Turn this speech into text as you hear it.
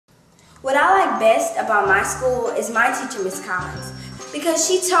What I like best about my school is my teacher, Miss Collins, because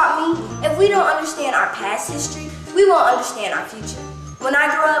she taught me if we don't understand our past history, we won't understand our future. When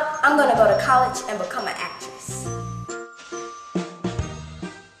I grow up, I'm going to go to college and become an actress.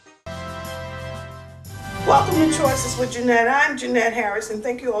 Welcome to Choices with Jeanette. I'm Jeanette Harris, and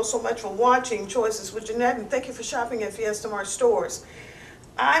thank you all so much for watching Choices with Jeanette, and thank you for shopping at Fiesta Mart stores.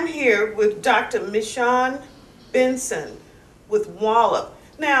 I'm here with Dr. Michon Benson with WALIPP.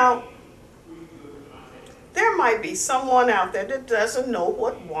 Now, there might be someone out there that doesn't know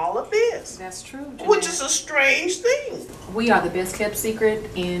what WALIPP is. That's true, Jeanette. Which is a strange thing. We are the best kept secret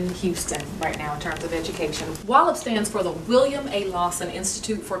in Houston right now in terms of education. WALIPP stands for the William A. Lawson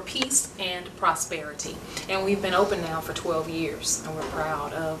Institute for Peace and Prosperity. And we've been open now for 12 years. And we're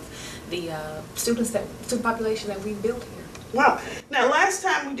proud of the student population that we've built here. Wow. Now, last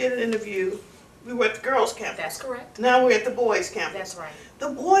time we did an interview, we were at the girls' campus. That's correct. Now we're at the boys' campus. That's right. The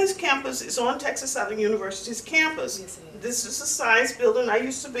boys' campus is on Texas Southern University's campus. Yes, it is. This is a science building I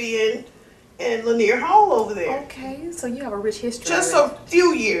used to be in Lanier Hall over there. Okay, so you have a rich history. Just already. a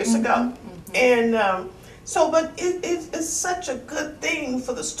few years ago. And but it's such a good thing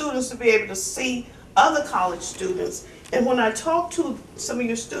for the students to be able to see other college students. And when I talked to some of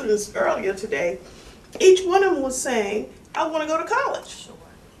your students earlier today, each one of them was saying, I want to go to college. Sure.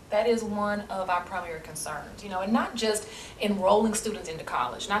 That is one of our primary concerns, and not just enrolling students into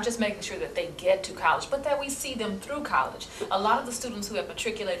college, not just making sure that they get to college, but that we see them through college. A lot of the students who have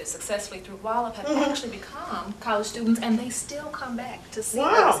matriculated successfully through WALIPP have actually become college students, and they still come back to see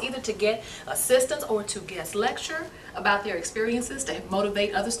us, either to get assistance or to guest lecture about their experiences to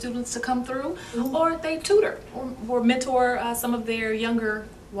motivate other students to come through, or they tutor or mentor some of their younger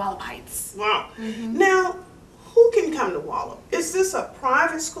WALIPPites. Wow. Now, who can come to WALIPP? Is this a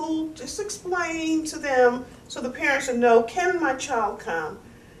private school? Just explain to them so the parents will know, can my child come?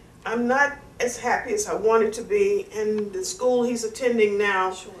 I'm not as happy as I wanted to be in the school he's attending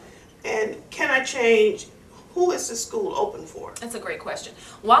now. Sure. And can I change? Who is this school open for? That's a great question.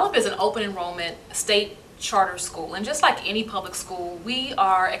 WALIPP is an open enrollment state charter school, and just like any public school, we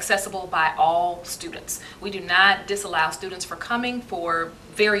are accessible by all students. We do not disallow students for coming for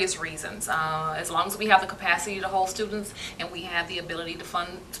various reasons. As long as we have the capacity to hold students and we have the ability to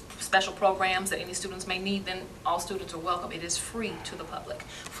fund special programs that any students may need, then all students are welcome. It is free to the public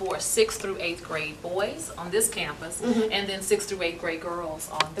for 6th through 8th grade boys on this campus, and then 6th through 8th grade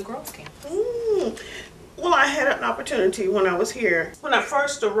girls on the girls campus. Well, I had an opportunity when I was here. When I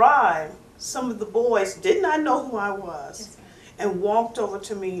first arrived, some of the boys did not know who I was and walked over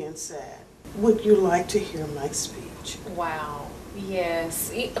to me and said, would you like to hear my speech? Wow.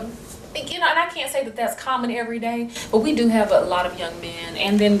 Yes. And I can't say that that's common every day, but we do have a lot of young men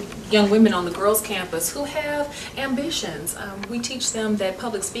and then young women on the girls' campus who have ambitions. We teach them that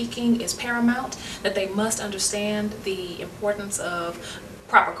public speaking is paramount, that they must understand the importance of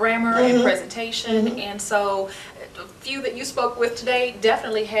proper grammar and presentation, and so a few that you spoke with today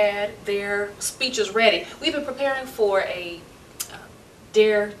definitely had their speeches ready. We've been preparing for a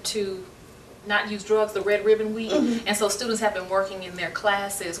Dare to Not Use Drugs, the Red Ribbon Week, and so students have been working in their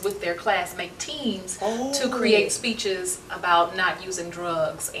classes with their classmate teams to create speeches about not using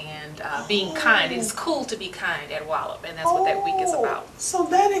drugs and being kind. It's cool to be kind at WALIPP, and that's what that week is about. So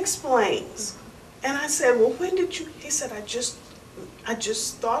that explains. And I said, well, when did you? He said, I just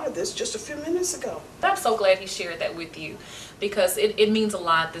thought of this just a few minutes ago. I'm so glad he shared that with you, because it means a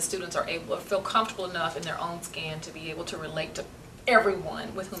lot that students are able to feel comfortable enough in their own skin to be able to relate to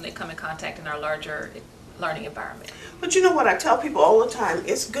everyone with whom they come in contact in our larger learning environment. But you know what I tell people all the time,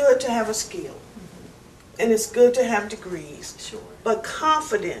 it's good to have a skill, and it's good to have degrees, Sure. but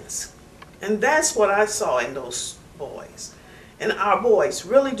confidence, and that's what I saw in those boys. And our boys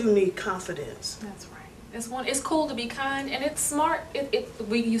really do need confidence. That's right. It's cool to be kind, and it's smart.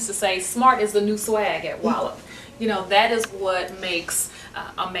 We used to say smart is the new swag at WALIPP. That is what makes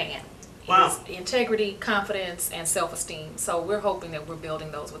a man. Wow. Is integrity, confidence, and self-esteem. So we're hoping that we're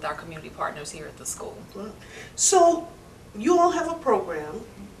building those with our community partners here at the school. So you all have a program,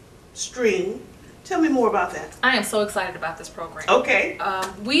 STREAM. Tell me more about that. I am so excited about this program. Okay.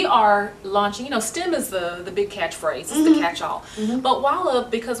 We are launching, STEM is the big catchphrase, it's the catch-all. But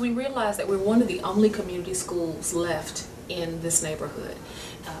WALIPP, because we realize that we're one of the only community schools left in this neighborhood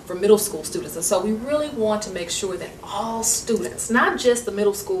for middle school students. And so we really want to make sure that all students, not just the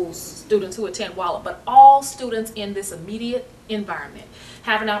middle school students who attend WALIPP, but all students in this immediate environment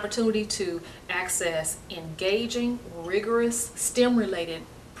have an opportunity to access engaging, rigorous, STEM-related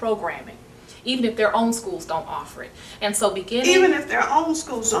programming, even if their own schools don't offer it. And so even if their own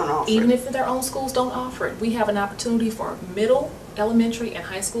schools don't offer it. Even if their own schools don't offer it, we have an opportunity for middle elementary and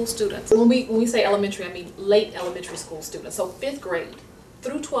high school students. When we say elementary, I mean late elementary school students, so 5th grade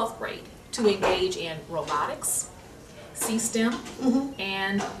through 12th grade, to engage in robotics, C-STEM,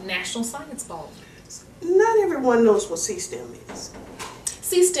 and National Science Bowl. Not everyone knows what C-STEM is.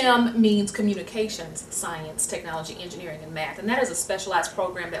 C-STEM means communications, science, technology, engineering, and math, and that is a specialized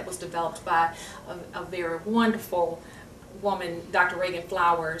program that was developed by a very wonderful woman, Dr. Reagan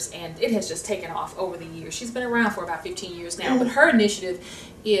Flowers, and it has just taken off over the years. She's been around for about 15 years now, but her initiative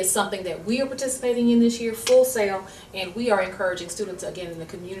is something that we are participating in this year, full sail, and we are encouraging students, again, in the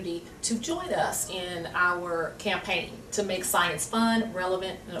community to join us in our campaign to make science fun,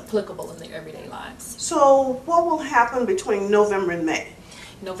 relevant, and applicable in their everyday lives. So what will happen between November and May?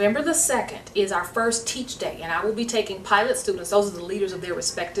 November the 2nd is our first Teach Day, and I will be taking pilot students, those are the leaders of their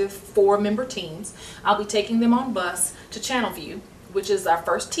respective 4-member teams. I'll be taking them on bus to Channelview, which is our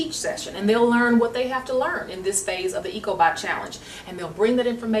first teach session, and they'll learn what they have to learn in this phase of the EcoBot Challenge, and they'll bring that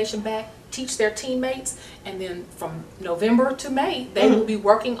information back, teach their teammates, and then from November to May, they will be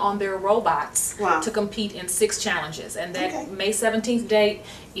working on their robots to compete in 6 challenges, and that May 17th date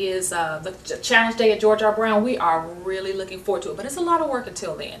is the challenge day at George R. Brown. We are really looking forward to it, but it's a lot of work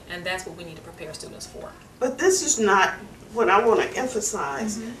until then, and that's what we need to prepare students for. But this is not what I want to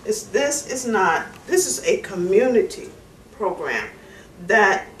emphasize. This is a community program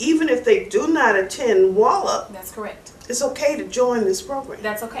that even if they do not attend WALIPP, that's correct, it's okay to join this program.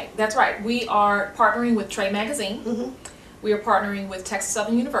 That's okay. That's right. We are partnering with Trey Magazine. We are partnering with Texas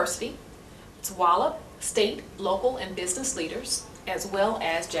Southern University. It's WALIPP, state, local, and business leaders, as well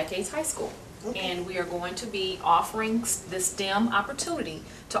as Jack Yates High School. And we are going to be offering this STEM opportunity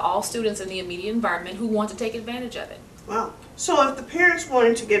to all students in the immediate environment who want to take advantage of it. Wow. So if the parents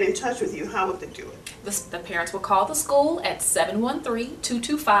wanted to get in touch with you, how would they do it? The parents will call the school at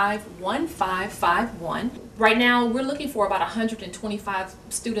 713-225-1551. Right now, we're looking for about 125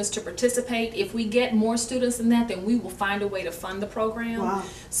 students to participate. If we get more students than that, then we will find a way to fund the program. Wow.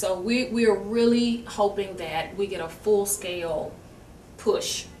 So we are really hoping that we get a full-scale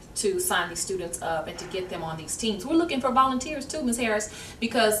push to sign these students up and to get them on these teams. We're looking for volunteers too, Ms. Harris,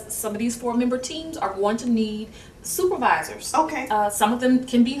 because some of these 4-member teams are going to need supervisors. Okay. Some of them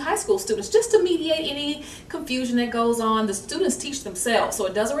can be high school students, just to mediate any confusion that goes on. The students teach themselves, so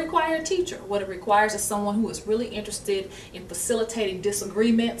it doesn't require a teacher. What it requires is someone who is really interested in facilitating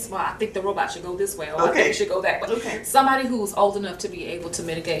disagreements. Well, I think the robot should go this way, or I think it should go that way. Okay. Somebody who's old enough to be able to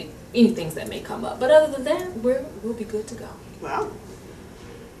mitigate anything that may come up. But other than that, we'll be good to go. Wow.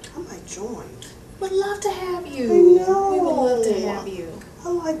 I might join. Would love to have you. I know. We would love to have you. I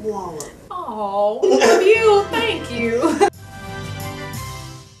like WALIPP. Oh, love you. Thank you.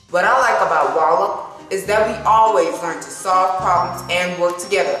 What I like about WALIPP is that we always learn to solve problems and work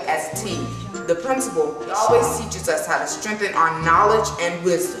together as a team. The principal always teaches us how to strengthen our knowledge and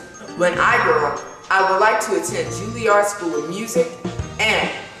wisdom. When I grow up, I would like to attend Juilliard School of Music and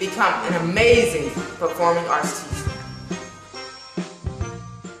become an amazing performing arts teacher.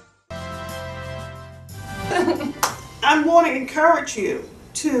 I want to encourage you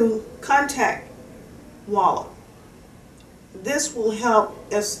to contact WALIPP. This will help,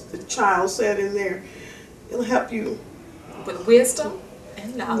 as the child said in there, it'll help you with wisdom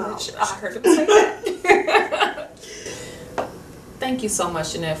and knowledge. I heard him say that. Thank you so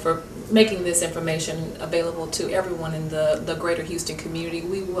much, Jeanette, for making this information available to everyone in the greater Houston community.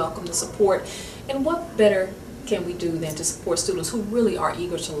 We welcome the support, and what better can we do than to support students who really are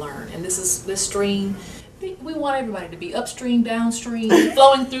eager to learn? And this stream, we want everybody to be upstream, downstream,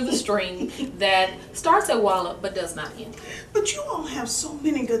 flowing through the stream that starts at WALIPP but does not end. But you all have so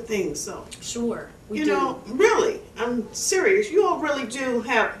many good things, though. Sure, we do. You know, really, I'm serious. You all really do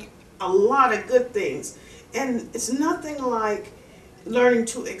have a lot of good things. And it's nothing like learning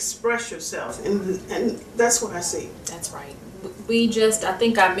to express yourself. And that's what I see. That's right. I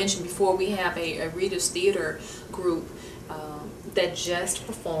think I mentioned before, we have a Reader's Theater group that just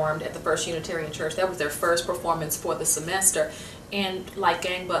performed at the First Unitarian Church. That was their first performance for the semester, and like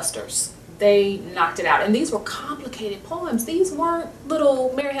gangbusters, they knocked it out. And these were complicated poems. These weren't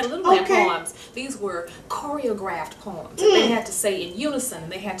little Mary Had a Little Lamb poems. These were choreographed poems that they had to say in unison, and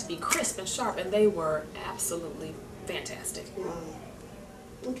they had to be crisp and sharp, and they were absolutely fantastic.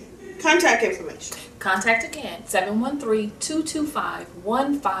 Okay. Contact information. Contact again,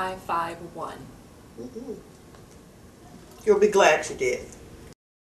 713-225-1551. You'll be glad you did.